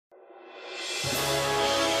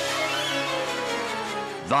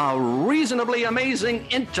the reasonably amazing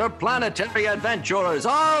interplanetary adventures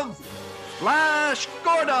of Flash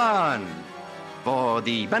Gordon. For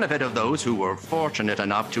the benefit of those who were fortunate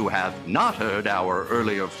enough to have not heard our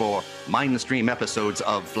earlier 4 Mindstream episodes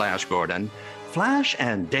of Flash Gordon, Flash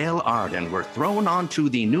and Dale Arden were thrown onto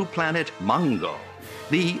the new planet Mungo.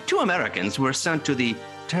 The 2 Americans were sent to the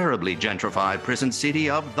terribly gentrified prison city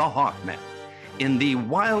of the Hawkman. In the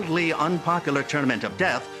wildly unpopular Tournament of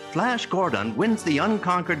Death, Flash Gordon wins the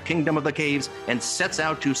unconquered Kingdom of the Caves and sets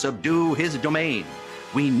out to subdue his domain.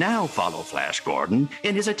 We now follow Flash Gordon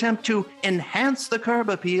in his attempt to enhance the curb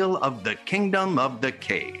appeal of the Kingdom of the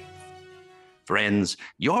Cave. Friends,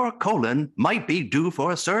 your colon might be due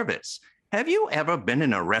for a service. Have you ever been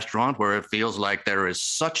in a restaurant where it feels like there is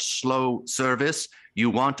such slow service you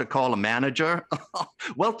want to call a manager?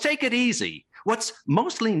 Well, take it easy. What's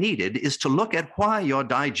mostly needed is to look at why your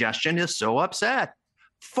digestion is so upset.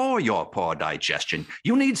 For your poor digestion,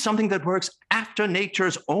 you need something that works after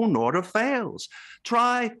nature's own order fails.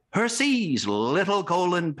 Try Hershey's Little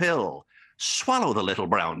Colon Pill. Swallow the little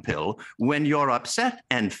brown pill when you're upset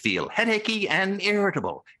and feel headachy and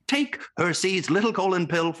irritable. Take Hershey's Little Colon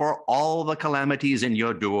Pill for all the calamities in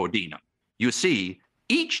your duodenum. You see,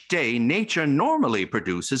 each day nature normally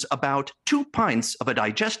produces about 2 pints of a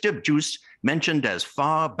digestive juice mentioned as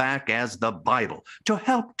far back as the Bible to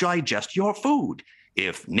help digest your food.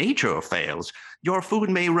 If nature fails, your food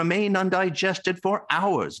may remain undigested for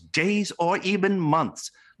hours, days, or even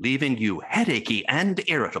months, leaving you headachy and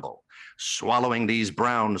irritable. Swallowing these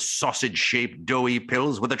brown sausage-shaped doughy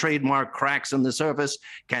pills with the trademark cracks in the surface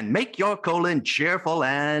can make your colon cheerful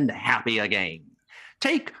and happy again.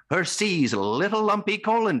 Take Hershey's Little Lumpy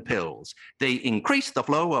Colon Pills. They increase the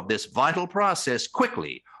flow of this vital process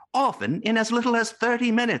quickly, often in as little as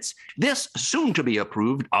 30 minutes. This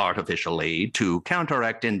soon-to-be-approved artificial aid to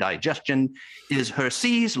counteract indigestion is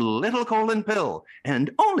Hershey's Little Colon Pill,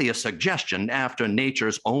 and only a suggestion after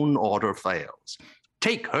nature's own order fails.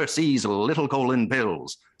 Take Hershey's Little Colon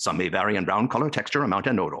Pills. Some may vary in brown color, texture, amount,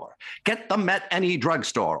 and odor. Get them at any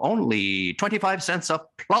drugstore, only 25 cents a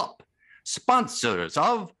plop. Sponsors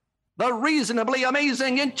of the reasonably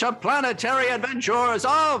amazing interplanetary adventures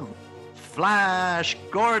of Flash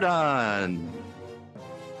Gordon.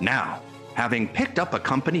 Now, having picked up a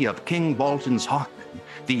company of King Bolton's Hawkmen,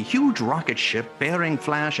 the huge rocket ship bearing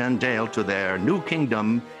Flash and Dale to their new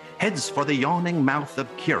kingdom heads for the yawning mouth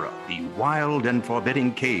of Kira, the wild and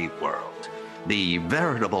forbidding cave world, the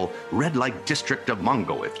veritable red light district of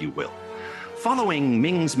Mungo, if you will. Following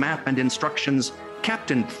Ming's map and instructions,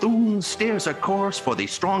 Captain Thune steers a course for the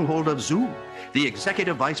stronghold of Zhu, the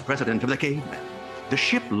executive vice president of the cavemen. The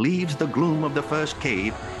ship leaves the gloom of the first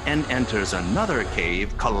cave and enters another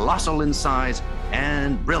cave, colossal in size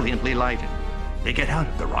and brilliantly lighted. They get out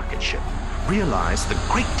of the rocket ship, realize the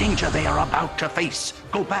great danger they are about to face,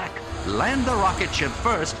 go back, land the rocket ship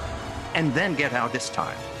first, and then get out this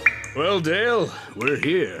time. Well, Dale, we're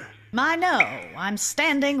here. I know. I'm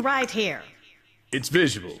standing right here. It's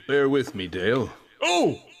visual. Bear with me, Dale.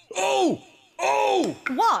 Oh!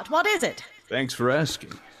 What? What is it? Thanks for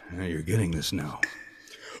asking. You're getting this now.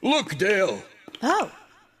 Look, Dale! Oh,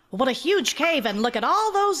 what a huge cave, and look at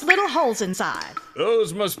all those little holes inside.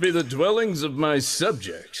 Those must be the dwellings of my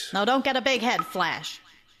subjects. No, don't get a big head, Flash.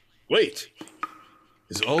 Wait,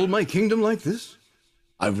 is all my kingdom like this?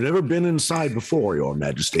 I've never been inside before, Your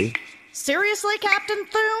Majesty. Seriously, Captain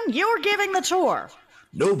Thune? You're giving the tour.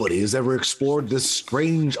 Nobody has ever explored this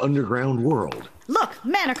strange underground world. Look,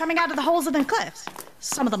 men are coming out of the holes in the cliffs.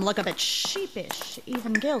 Some of them look a bit sheepish,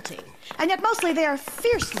 even guilty. And yet mostly they are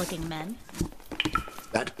fierce-looking men.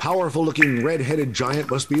 That powerful-looking red-headed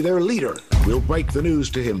giant must be their leader. We'll break the news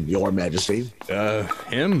to him, Your Majesty.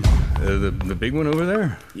 Him? The big one over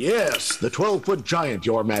there? Yes, the 12-foot giant,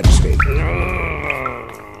 Your Majesty.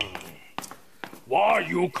 Why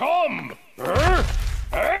you come?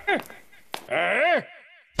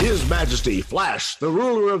 His Majesty, Flash, the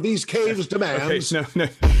ruler of these caves, demands...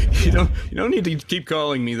 Okay, no, you don't need to keep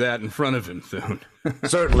calling me that in front of him, Thune.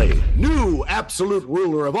 Certainly, new absolute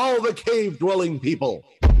ruler of all the cave-dwelling people.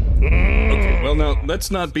 Okay, well now, let's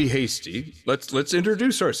not be hasty. Let's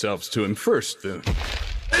introduce ourselves to him first, Thune.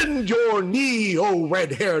 Bend your knee, O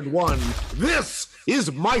red-haired one. This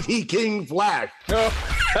is mighty King Flash. Oh.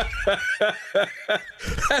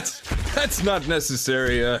 That's not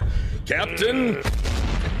necessary, Captain.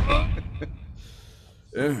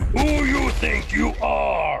 Who you think you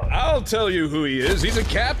are? I'll tell you who he is. He's a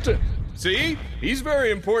captain. See? He's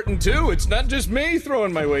very important, too. It's not just me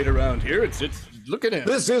throwing my weight around here. It's look at him.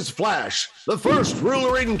 This is Flash, the first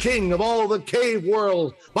ruler and king of all the cave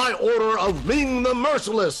world, by order of Ming the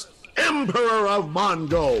Merciless. Emperor of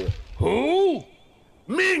Mongo. Who?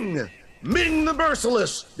 Ming! Ming the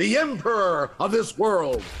Merciless, the Emperor of this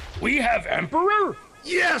world. We have Emperor?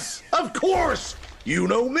 Yes, of course! You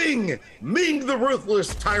know Ming! Ming the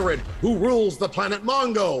Ruthless Tyrant who rules the planet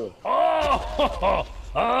Mongo. Oh,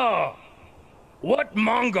 what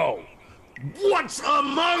Mongo? What's a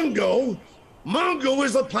Mongo? Mongo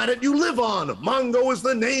is the planet you live on. Mongo is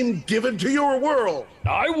the name given to your world.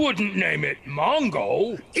 I wouldn't name it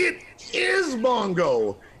Mongo. It is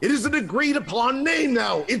Mongo. It is an agreed upon name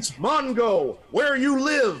now. It's Mongo, where you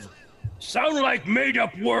live. Sound like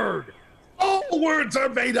made-up word. All words are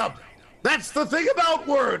made up. That's the thing about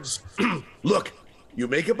words. Look, you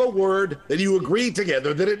make up a word, then you agree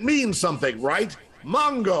together that it means something, right?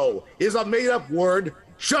 Mongo is a made-up word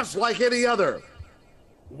just like any other.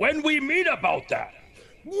 When we meet about that?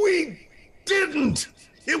 We didn't.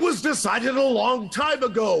 It was decided a long time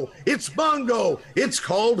ago. It's Mongo. It's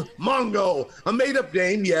called Mongo. A made-up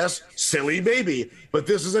name, yes, silly baby. But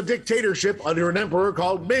this is a dictatorship under an emperor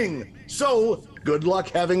called Ming. So, good luck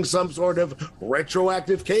having some sort of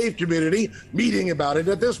retroactive cave community meeting about it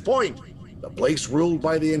at this point. The place ruled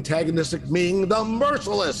by the antagonistic Ming the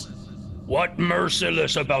Merciless. What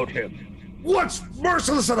merciless about him? What's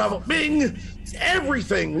merciless about Ming?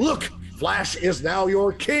 Everything. Look, Flash is now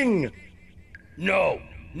your king. No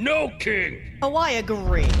king. Oh, I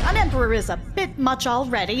agree. An emperor is a bit much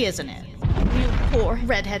already, isn't it? You poor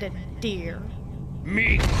red-headed dear.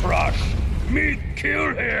 Me crush. Me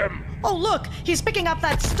kill him. Oh, look, he's picking up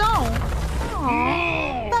that stone.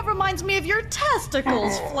 Aww, that reminds me of your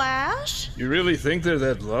testicles, Flash. You really think they're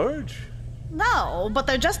that large? No, but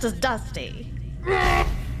they're just as dusty.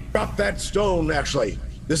 Drop that stone, actually.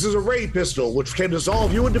 This is a ray pistol, which can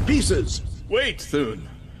dissolve you into pieces. Wait, Thune.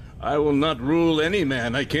 I will not rule any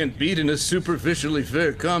man I can't beat in a superficially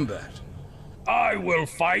fair combat. I will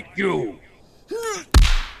fight you.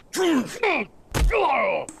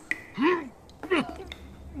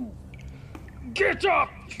 Get up,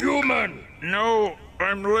 human! No,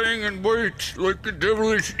 I'm laying in wait like a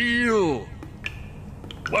devilish eel.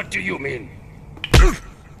 What do you mean?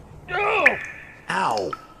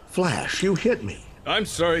 Ow. Flash, you hit me. I'm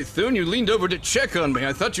sorry, Thune. You leaned over to check on me.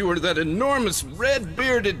 I thought you were that enormous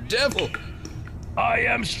red-bearded devil. I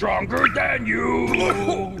am stronger than you.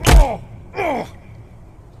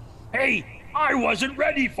 Hey, I wasn't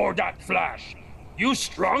ready for that, Flash. You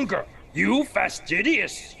stronger. You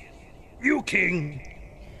fastidious. You king.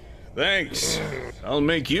 Thanks. I'll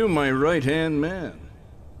make you my right-hand man.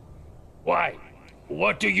 Why?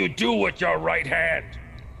 What do you do with your right hand?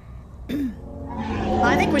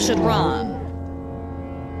 I think we should run.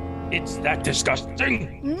 It's that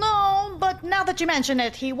disgusting. No, but now that you mention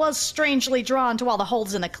it, he was strangely drawn to all the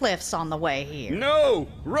holes in the cliffs on the way here. No!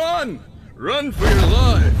 Run! Run for your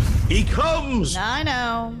lives! He comes! I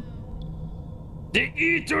know. The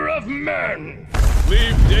eater of men.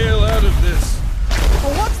 Leave Dale out of this.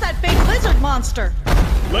 Well, what's that big lizard monster?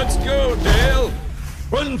 Let's go, Dale!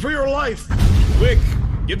 Run for your life! Quick!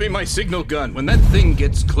 Give me my signal gun when that thing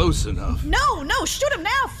gets close enough. No, shoot him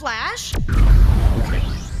now, Flash!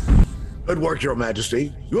 Good work, Your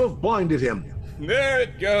Majesty. You have blinded him. There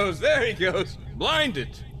he goes.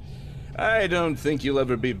 Blinded. I don't think you'll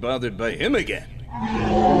ever be bothered by him again.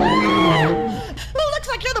 Well, looks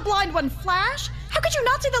like you're the blind one, Flash. How could you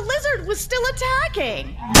not see the lizard was still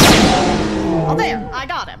attacking? Oh, there, I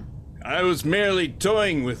got him. I was merely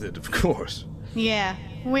toying with it, of course. Yeah,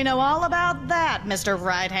 we know all about that, Mr.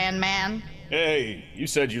 Right-Hand Man. Hey, you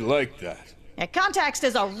said you liked that. Yeah, context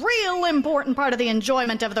is a real important part of the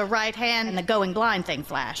enjoyment of the right hand and the going blind thing,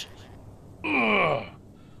 Flash. Oh,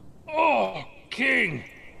 king.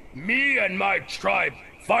 Me and my tribe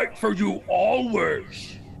fight for you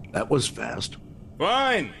always. That was fast.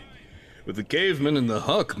 Fine. With the cavemen and the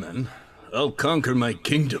Hawkmen, I'll conquer my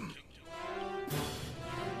kingdom.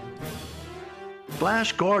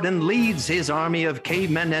 Flash Gordon leads his army of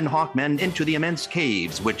cavemen and hawkmen into the immense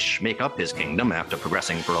caves which make up his kingdom after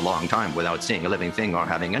progressing for a long time without seeing a living thing or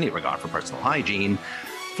having any regard for personal hygiene.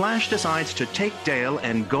 Flash decides to take Dale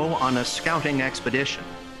and go on a scouting expedition.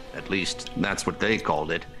 At least, that's what they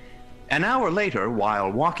called it. An hour later,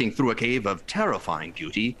 while walking through a cave of terrifying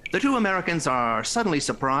beauty, the two Americans are suddenly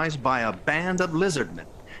surprised by a band of lizardmen.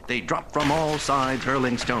 They drop from all sides,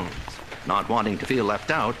 hurling stones. Not wanting to feel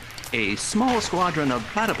left out, a small squadron of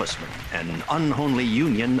platypusmen, an unholy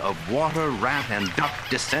union of water, rat, and duck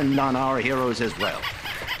descend on our heroes as well.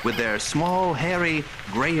 With their small, hairy,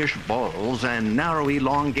 grayish balls and narrow,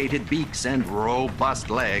 elongated beaks and robust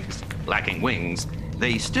legs, lacking wings,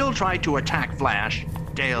 they still try to attack Flash,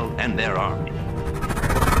 Dale, and their army.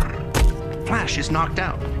 Flash is knocked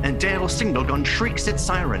out, and Dale's signal gun shrieks its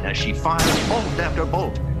siren as she fires bolt after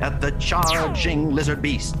bolt at the charging lizard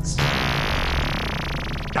beasts.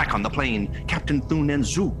 Back on the plane, Captain Thune and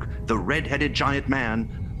Zook, the red-headed giant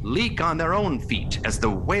man, leak on their own feet as the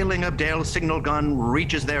wailing of Dale's signal gun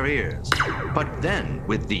reaches their ears. But then,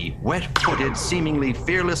 with the wet-footed, seemingly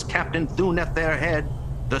fearless Captain Thune at their head,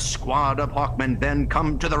 the squad of Hawkmen then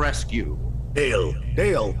come to the rescue.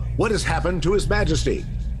 Dale, what has happened to His Majesty?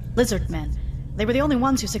 Lizard men. They were the only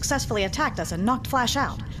ones who successfully attacked us and knocked Flash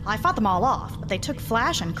out. I fought them all off, but they took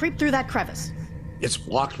Flash and creeped through that crevice. It's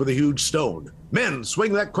blocked with a huge stone. Men,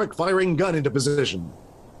 swing that quick-firing gun into position.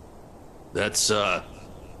 That's,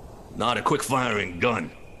 not a quick-firing gun.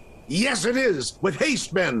 Yes, it is. With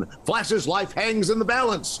haste, men. Flash's life hangs in the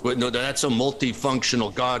balance. But no, that's a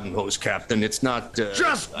multifunctional garden hose, Captain. It's not,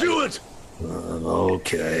 Just do it!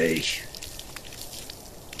 Okay.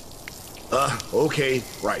 Okay,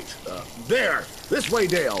 right. There! This way,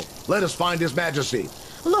 Dale. Let us find His Majesty.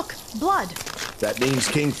 Look, blood. That means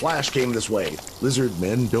King Flash came this way. Lizard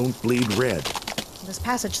men don't bleed red. This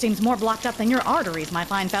passage seems more blocked up than your arteries, my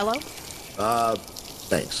fine fellow.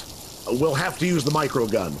 Thanks. We'll have to use the micro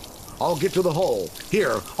gun. I'll get to the hole.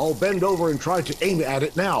 Here, I'll bend over and try to aim at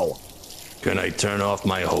it now. Can I turn off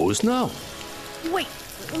my hose now? Wait,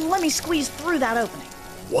 let me squeeze through that opening.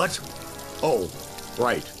 What? Oh,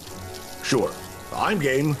 right. Sure. I'm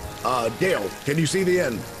game. Dale, can you see the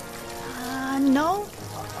end? No.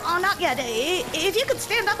 Oh, not yet. If you could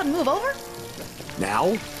stand up and move over?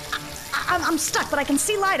 Now? I'm stuck, but I can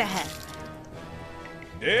see light ahead.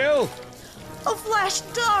 Dale? Oh, Flash,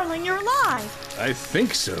 darling, you're alive. I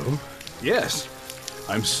think so. Yes.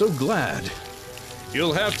 I'm so glad.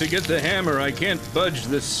 You'll have to get the hammer. I can't budge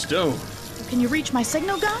this stone. Can you reach my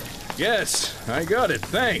signal gun? Yes, I got it.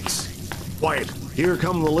 Thanks. Quiet. Here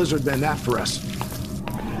come the lizard men after us.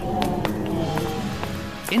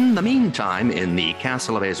 In the meantime, in the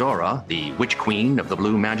castle of Azora, the Witch Queen of the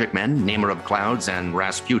Blue Magic Men, Namer of Clouds, and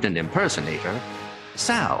Rasputin impersonator,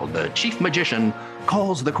 Sal, the chief magician,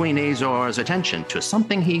 calls the Queen Azor's attention to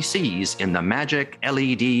something he sees in the magic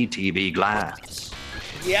LED TV glass.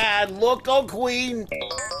 Yeah, look, oh Queen.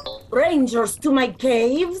 Rangers to my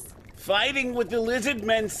caves? Fighting with the lizard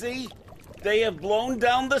men, see? They have blown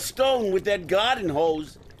down the stone with that garden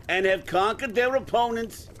hose and have conquered their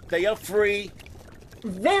opponents. They are free.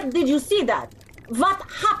 Where did you see that? What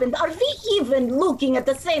happened? Are we even looking at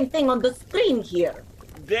the same thing on the screen here?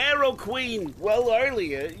 There, oh Queen. Well,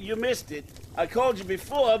 earlier, you missed it. I called you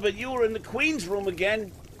before, but you were in the Queen's room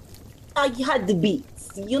again. I had the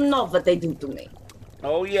beats. You know what they do to me.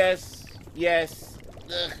 Oh, yes. Yes.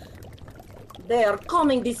 Ugh. They are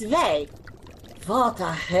coming this way. What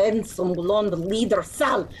a handsome blonde leader,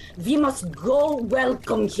 Sal. We must go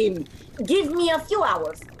welcome him. Give me a few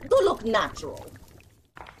hours. Do look natural.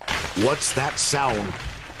 What's that sound?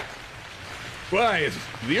 Why,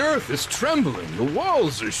 the earth is trembling. The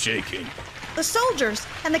walls are shaking. The soldiers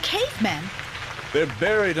and the cavemen. They're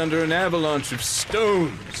buried under an avalanche of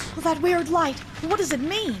stones. Oh, that weird light. What does it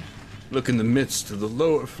mean? Look in the midst of the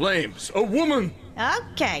lower flames. A woman!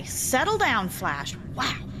 Okay, settle down, Flash.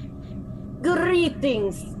 Wow.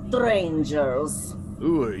 Greetings, strangers.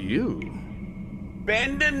 Who are you?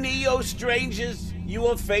 Bend a knee, oh strangers. You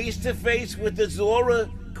are face to face with Azora,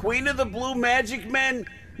 Queen of the Blue Magic Men,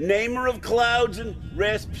 Namer of Clouds, and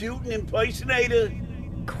Rasputin impersonator.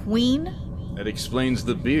 Queen? That explains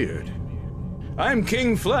the beard. I'm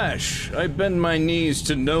King Flash. I bend my knees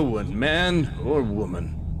to no one, man or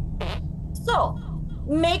woman. So,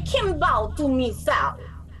 make him bow to me, Sal.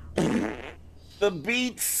 The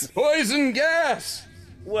beats. Poison gas!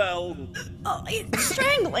 Well, Oh, it's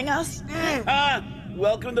strangling us.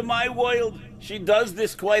 welcome to my world. She does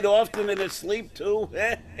this quite often in her sleep, too.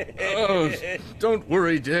 Oh, don't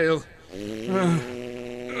worry, Dale.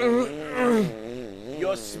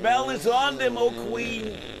 Your smell is on them, oh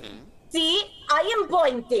Queen. See, I am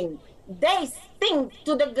pointing. They sink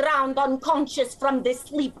to the ground unconscious from the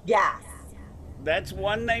sleep gas. That's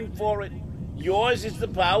one name for it. Yours is the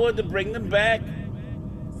power to bring them back.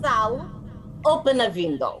 Sal, open a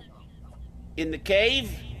window. In the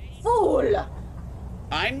cave? Fool!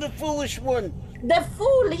 I'm the foolish one. The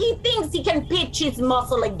fool, he thinks he can pitch his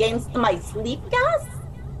muscle against my sleep gas?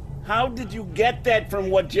 How did you get that from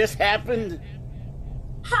what just happened?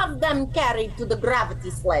 Have them carried to the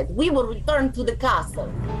gravity sled. We will return to the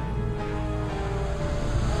castle.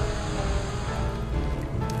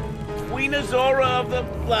 Queen Azora of the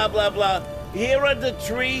blah blah blah. Here are the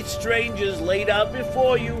 3 strangers laid out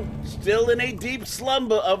before you, still in a deep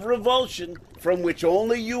slumber of revulsion, from which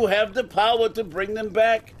only you have the power to bring them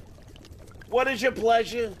back. What is your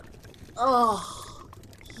pleasure? Oh,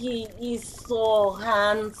 he is so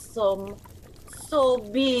handsome, so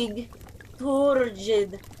big,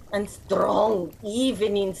 turgid, and strong,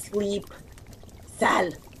 even in sleep. Sal,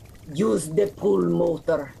 use the pull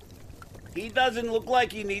motor. He doesn't look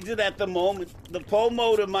like he needs it at the moment. The pull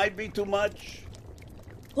motor might be too much.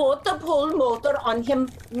 Put the pull motor on him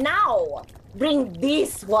now. Bring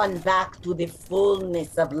this one back to the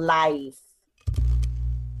fullness of life.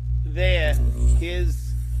 There,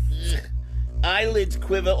 his eyelids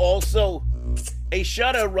quiver also. A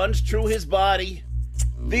shudder runs through his body.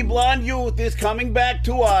 The blonde youth is coming back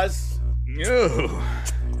to us.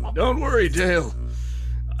 Oh, don't worry, Dale.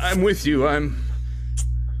 I'm with you.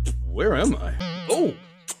 Where am I? Oh,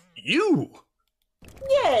 you!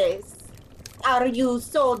 Yes. Are you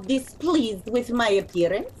so displeased with my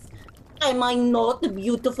appearance? Am I not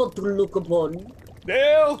beautiful to look upon?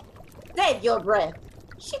 Dale! Save your breath.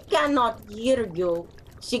 She cannot hear you.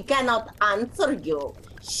 She cannot answer you.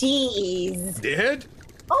 She is... Dead?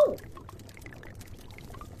 Oh,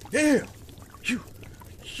 Dale!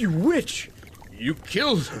 You witch! You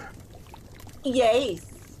killed her! yes.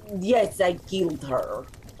 Yes, I killed her.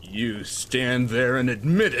 You stand there and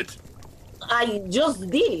admit it! I just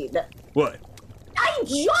did. What? I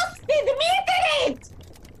just admitted it!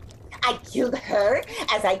 I killed her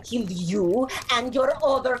as I killed you and your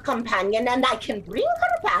other companion, and I can bring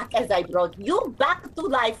her back as I brought you back to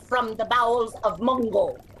life from the bowels of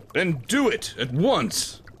Mungo. Then do it at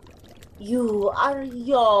once! You are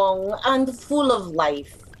young and full of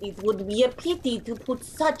life. It would be a pity to put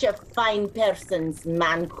such a fine person's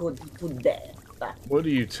manhood to death. What are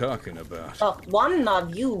you talking about? One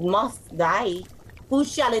of you must die. Who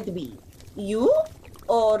shall it be? You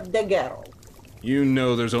or the girl? You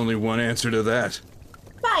know there's only one answer to that.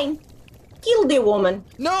 Fine. Kill the woman.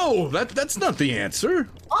 No, that's not the answer.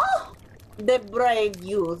 Oh! The brave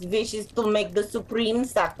youth wishes to make the supreme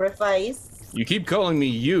sacrifice. You keep calling me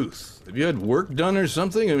youth. Have you had work done or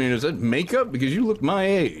something? I mean, is that makeup? Because you look my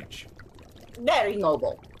age. Very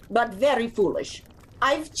noble, but very foolish.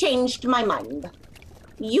 I've changed my mind.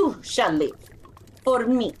 You shall live. For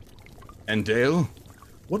me. And Dale?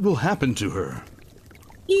 What will happen to her?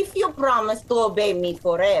 If you promise to obey me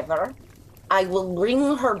forever, I will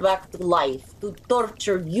bring her back to life to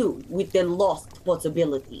torture you with the lost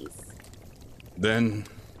possibilities. Then,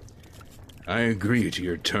 I agree to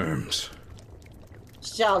your terms.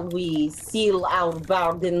 Shall we seal our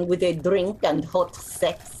bargain with a drink and hot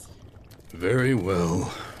sex? Very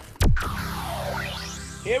well.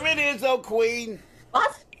 Here it is, O Queen.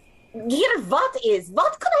 What? Dear, what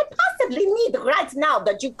could I possibly need right now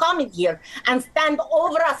that you come in here and stand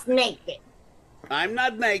over us naked? I'm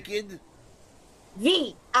not naked.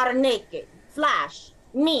 We are naked. Flash,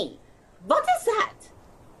 me. What is that?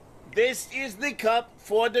 This is the cup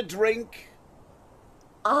for the drink.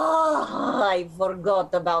 Ah, I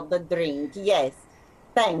forgot about the drink. Yes,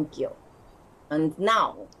 thank you. And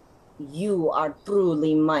now, you are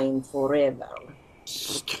truly mine forever.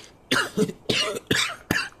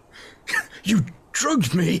 You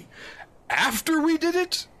drugged me after we did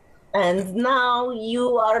it? And now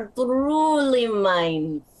you are truly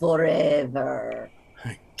mine forever.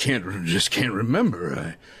 I just can't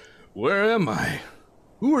remember. Where am I?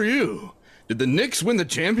 Who are you? Did the Knicks win the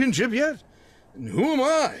championship yet? And who am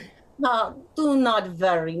I? Do not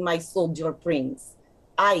worry, my soldier prince.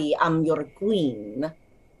 I am your queen.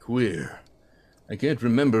 Queer. I can't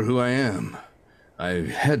remember who I am. I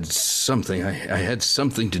had something. I had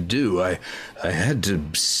something to do. I had to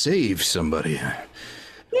save somebody.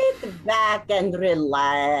 Get back and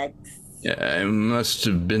relax. I must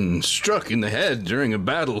have been struck in the head during a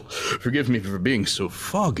battle. Forgive me for being so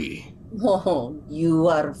foggy. Oh, you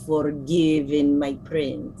are forgiven, my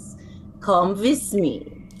prince. Come with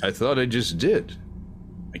me. I thought I just did.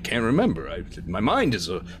 I can't remember. My mind is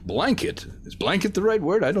a blanket. Is blanket the right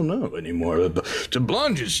word? I don't know anymore. To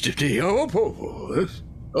blonges,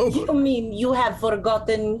 You mean you have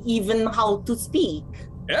forgotten even how to speak?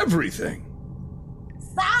 Everything.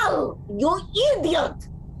 Sal, you idiot!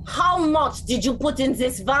 How much did you put in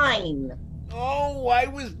this wine? Oh, I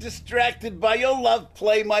was distracted by your love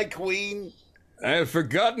play, my queen. I have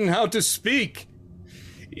forgotten how to speak.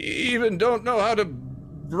 Even don't know how to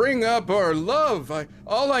bring up our love.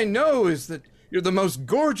 All I know is that you're the most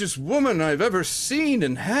gorgeous woman I've ever seen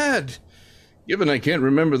and had. Given I can't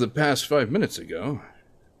remember the past 5 minutes ago.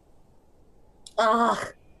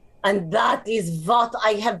 And that is what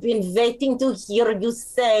I have been waiting to hear you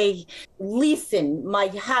say. Listen, my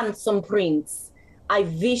handsome prince, I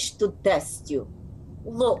wish to test you.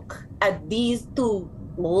 Look at these two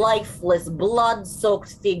lifeless,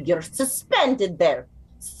 blood-soaked figures suspended there,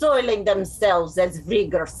 soiling themselves as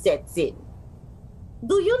vigor sets in.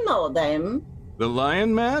 Do you know them? The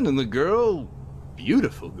lion man and the girl?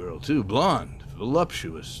 Beautiful girl, too. Blonde,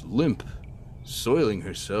 voluptuous, limp, soiling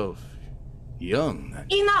herself. Young.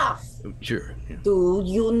 Enough! Oh, sure. Yeah. Do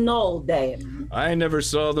you know them? I never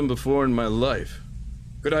saw them before in my life.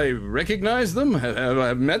 Could I recognize them? Have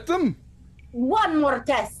I met them? One more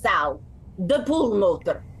test, Sal. The pull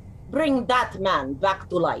motor. Bring that man back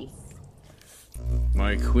to life.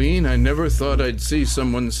 My queen, I never thought I'd see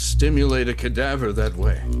someone stimulate a cadaver that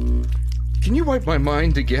way. Can you wipe my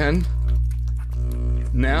mind again?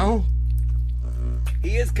 Now?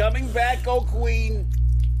 He is coming back, O Queen.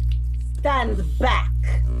 Stand back.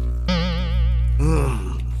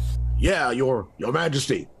 Yeah, your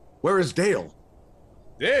Majesty. Where is Dale?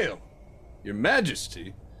 Dale? Your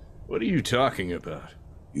Majesty? What are you talking about?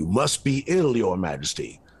 You must be ill, your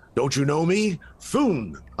Majesty. Don't you know me?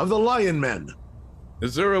 Thune of the Lion Men.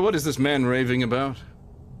 Azora, what is this man raving about?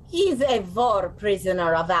 He's a war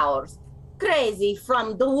prisoner of ours. Crazy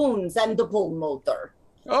from the wounds and the pull motor.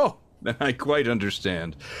 Oh, then I quite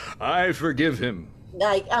understand. I forgive him.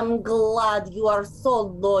 I am glad you are so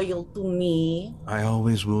loyal to me. I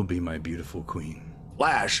always will be, my beautiful queen.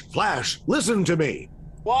 Flash, listen to me.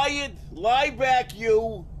 Quiet, lie back,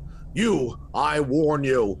 you. You, I warn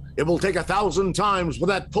you, it will take 1,000 times with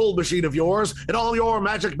that pull machine of yours and all your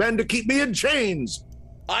magic men to keep me in chains.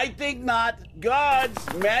 I think not. Guards,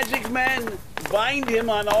 magic men, bind him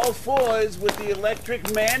on all fours with the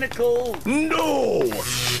electric manacle. No!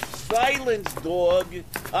 Silence, dog.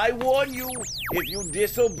 I warn you, if you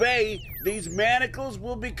disobey, these manacles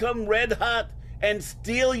will become red hot and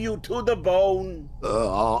steel you to the bone.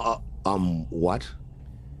 What?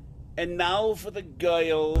 And now for the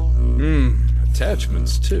girl.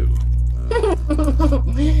 Attachments too.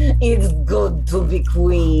 It's good to be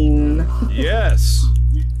queen. Yes.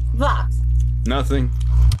 What? Nothing.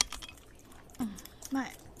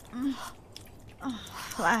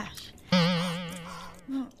 Flash.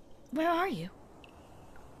 Where are you?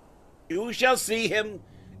 You shall see him.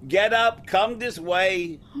 Get up, come this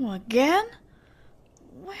way. Oh, again?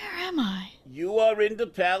 Where am I? You are in the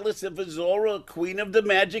palace of Azora, queen of the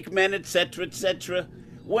magic men, etc., etc.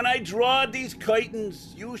 When I draw these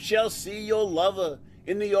curtains, you shall see your lover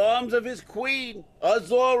in the arms of his queen,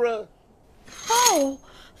 Azora. Oh,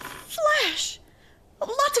 Flash!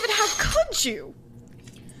 Lots of it, how could you?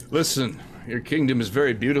 Listen, your kingdom is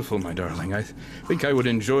very beautiful, my darling. I think I would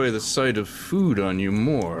enjoy the sight of food on you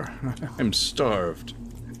more. I'm starved.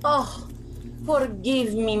 Oh,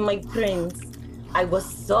 forgive me, my prince. I was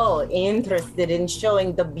so interested in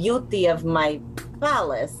showing the beauty of my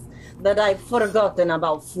palace that I've forgotten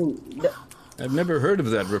about food. I've never heard of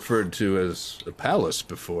that referred to as a palace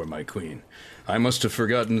before, my queen. I must have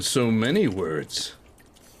forgotten so many words.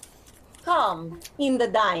 Come, in the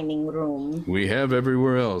dining room. We have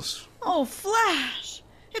everywhere else. Oh, Flash!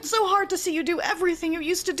 It's so hard to see you do everything you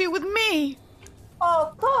used to do with me.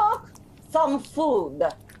 Oh, cook, some food.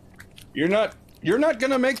 You're not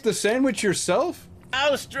gonna make the sandwich yourself?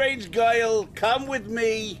 Now, strange girl, come with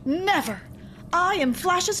me. Never. I am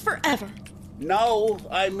Flash's forever. No,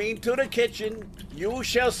 I mean to the kitchen. You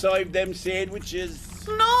shall serve them sandwiches.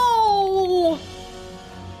 No!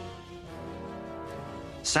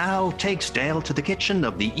 Sal takes Dale to the kitchen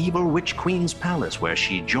of the evil Witch Queen's palace, where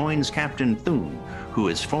she joins Captain Thune, who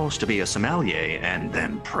is forced to be a sommelier and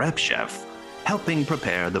then prep chef, helping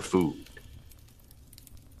prepare the food.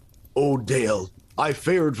 Oh, Dale, I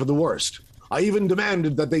feared for the worst. I even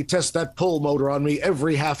demanded that they test that pull motor on me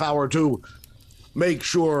every half hour to make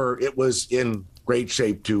sure it was in great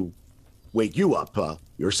shape to wake you up.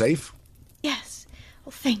 You're safe? Yes.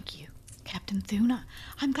 Well, thank you, Captain Thune.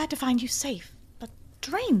 I'm glad to find you safe, but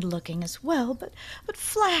drained looking as well. But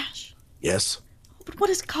Flash. Yes? But what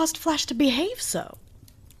has caused Flash to behave so?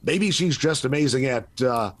 Maybe she's just amazing at,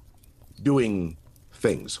 doing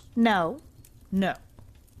things. No, it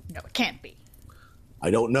can't be.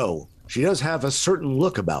 I don't know. She does have a certain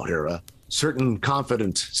look about her, a certain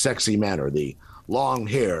confident, sexy manner, the long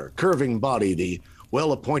hair, curving body, the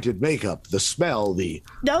well-appointed makeup, the smell, the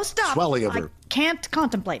No, stop. swelling of I her. can't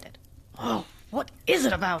contemplate it. Oh, what is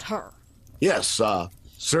it about her? Yes,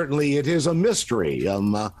 certainly it is a mystery,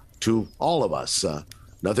 to all of us.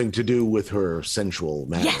 Nothing to do with her sensual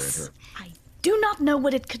manner. Yes, I do not know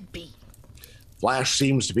what it could be. Flash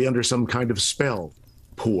seems to be under some kind of spell.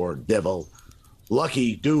 Poor devil.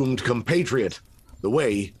 Lucky, doomed compatriot. The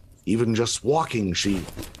way, even just walking, she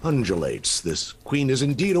undulates. This queen is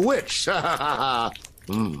indeed a witch. What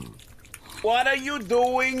are you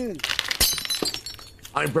doing?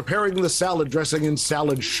 I'm preparing the salad dressing and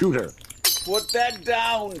salad shooter. Put that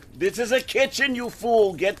down. This is a kitchen, you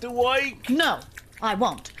fool. Get to work. No, I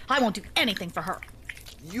won't. I won't do anything for her.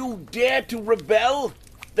 You dare to rebel?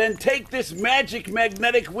 Then take this magic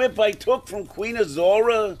magnetic whip I took from Queen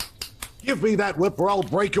Azora. Give me that whip or I'll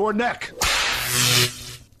break your neck.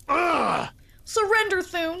 Surrender,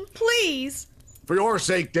 Thune, please. For your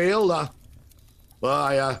sake, Dale,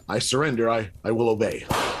 I surrender. I will obey.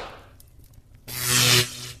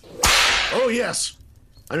 Oh, yes.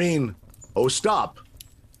 Oh, stop.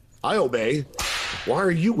 I obey. Why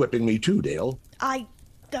are you whipping me too, Dale?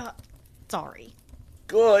 Sorry.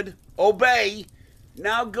 Good. Obey.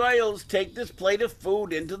 Now, girls, take this plate of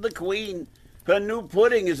food into the Queen. Her new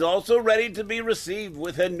pudding is also ready to be received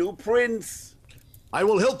with her new prince. I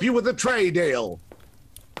will help you with the tray, Dale.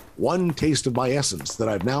 One taste of my essence that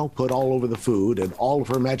I've now put all over the food and all of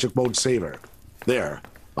her magic mode savor. There,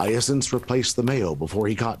 my essence replaced the mayo before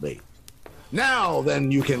he caught me. Now,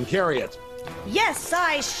 then, you can carry it. Yes,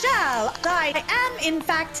 I shall. I am, in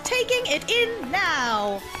fact, taking it in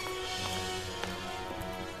now.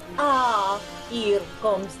 Ah, here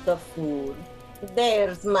comes the food.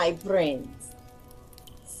 There's my prince.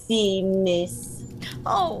 See, miss?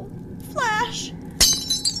 Oh, Flash.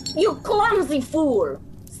 You clumsy fool!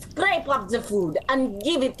 Scrape up the food and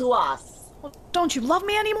give it to us. Well, don't you love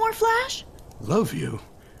me anymore, Flash? Love you?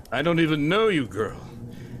 I don't even know you, girl.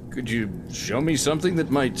 Could you show me something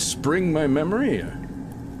that might spring my memory?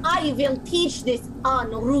 I will teach this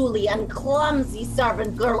unruly and clumsy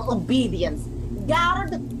servant girl obedience.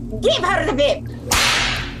 Guard, give her the whip!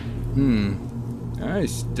 I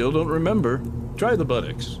still don't remember. Try the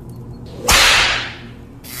buttocks.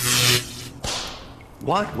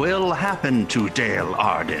 What will happen to Dale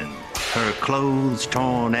Arden? Her clothes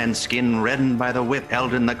torn and skin reddened by the whip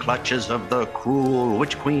held in the clutches of the cruel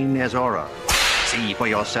Witch Queen Azora. See for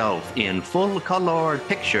yourself in full-colored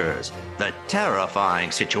pictures the terrifying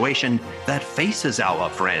situation that faces our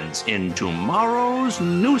friends in tomorrow's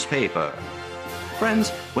newspaper. Friends,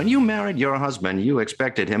 when you married your husband, you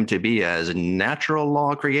expected him to be as natural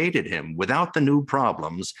law created him, without the new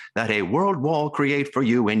problems that a world war create for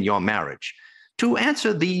you in your marriage. To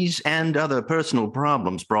answer these and other personal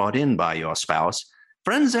problems brought in by your spouse,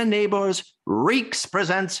 friends and neighbors, Reeks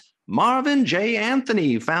presents Marvin J.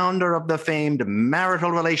 Anthony, founder of the famed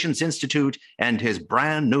Marital Relations Institute, and his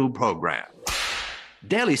brand new program.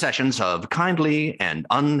 Daily sessions of kindly and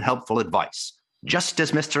unhelpful advice. Just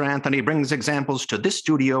as Mr. Anthony brings examples to this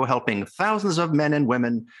studio helping thousands of men and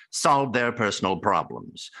women solve their personal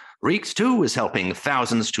problems, Reeks, too, is helping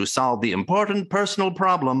thousands to solve the important personal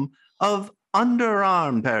problem of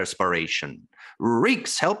underarm perspiration.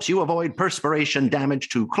 Reeks helps you avoid perspiration damage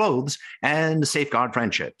to clothes and safeguard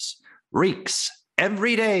friendships. Reeks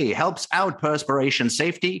every day helps out perspiration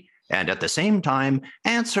safety and at the same time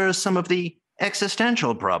answers some of the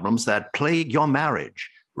existential problems that plague your marriage.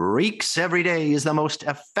 Reeks every day is the most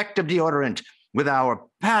effective deodorant with our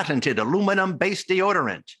patented aluminum-based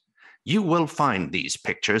deodorant. You will find these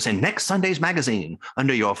pictures in next Sunday's magazine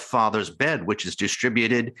under your father's bed, which is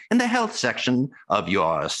distributed in the health section of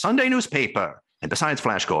your Sunday newspaper. And besides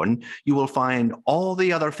Flash Gordon, you will find all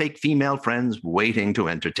the other fake female friends waiting to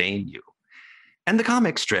entertain you. And the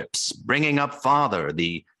comic strips, bringing up Father,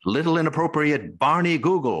 the little inappropriate Barney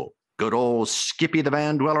Google, good old Skippy the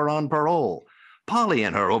Van Dweller on parole, Polly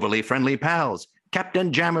and her overly friendly pals,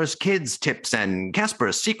 Captain Jammer's Kids Tips and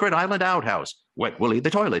Casper's Secret Island Outhouse, Wet Willie the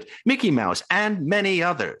Toilet, Mickey Mouse, and many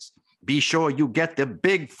others. Be sure you get the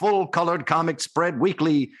big full-colored comic spread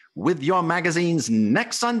weekly with your magazines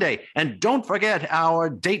next Sunday. And don't forget our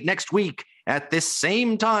date next week at this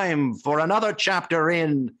same time for another chapter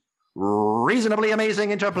in Reasonably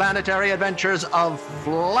Amazing Interplanetary Adventures of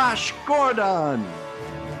Flash Gordon.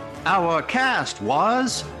 Our cast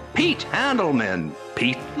was Pete Handelman,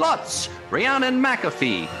 Pete Lutz, Rhiannon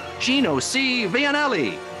McAfee, Gino C.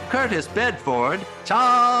 Vianelli, Kurtis Bedford,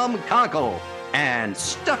 Tom Konkle, and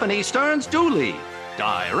Stephanie Stearns Dulli.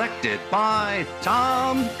 Directed by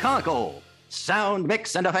Tom Konkle. Sound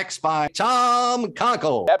mix and effects by Tom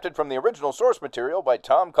Konkle. Adapted from the original source material by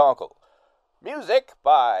Tom Konkle. Music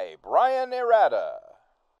by Brian Errata.